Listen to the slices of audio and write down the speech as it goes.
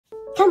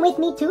Come with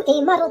me to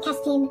a model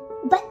casting,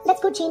 but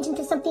let's go change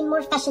into something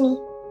more fashiony.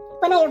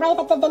 When I arrive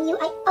at the venue,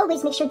 I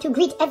always make sure to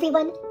greet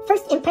everyone.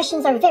 First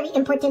impressions are very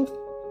important.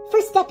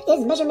 First step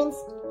is measurements.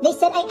 They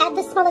said I add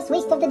the smallest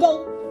waist of the day.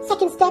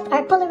 Second step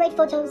are Polaroid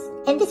photos,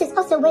 and this is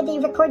also where they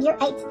record your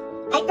height.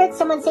 I heard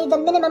someone say the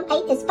minimum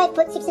height is 5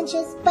 foot 6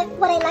 inches, but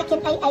what I lack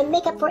in height I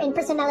make up for in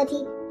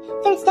personality.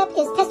 Third step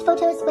is test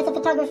photos with a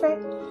photographer.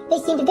 They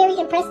seemed very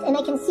impressed and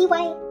I can see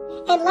why.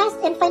 And last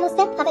and final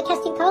step of a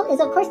casting call is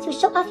of course to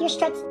show off your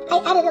strut. I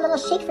added a little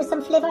shake for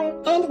some flavor,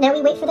 and now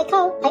we wait for the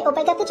call. I hope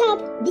I got the job.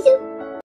 Bisous!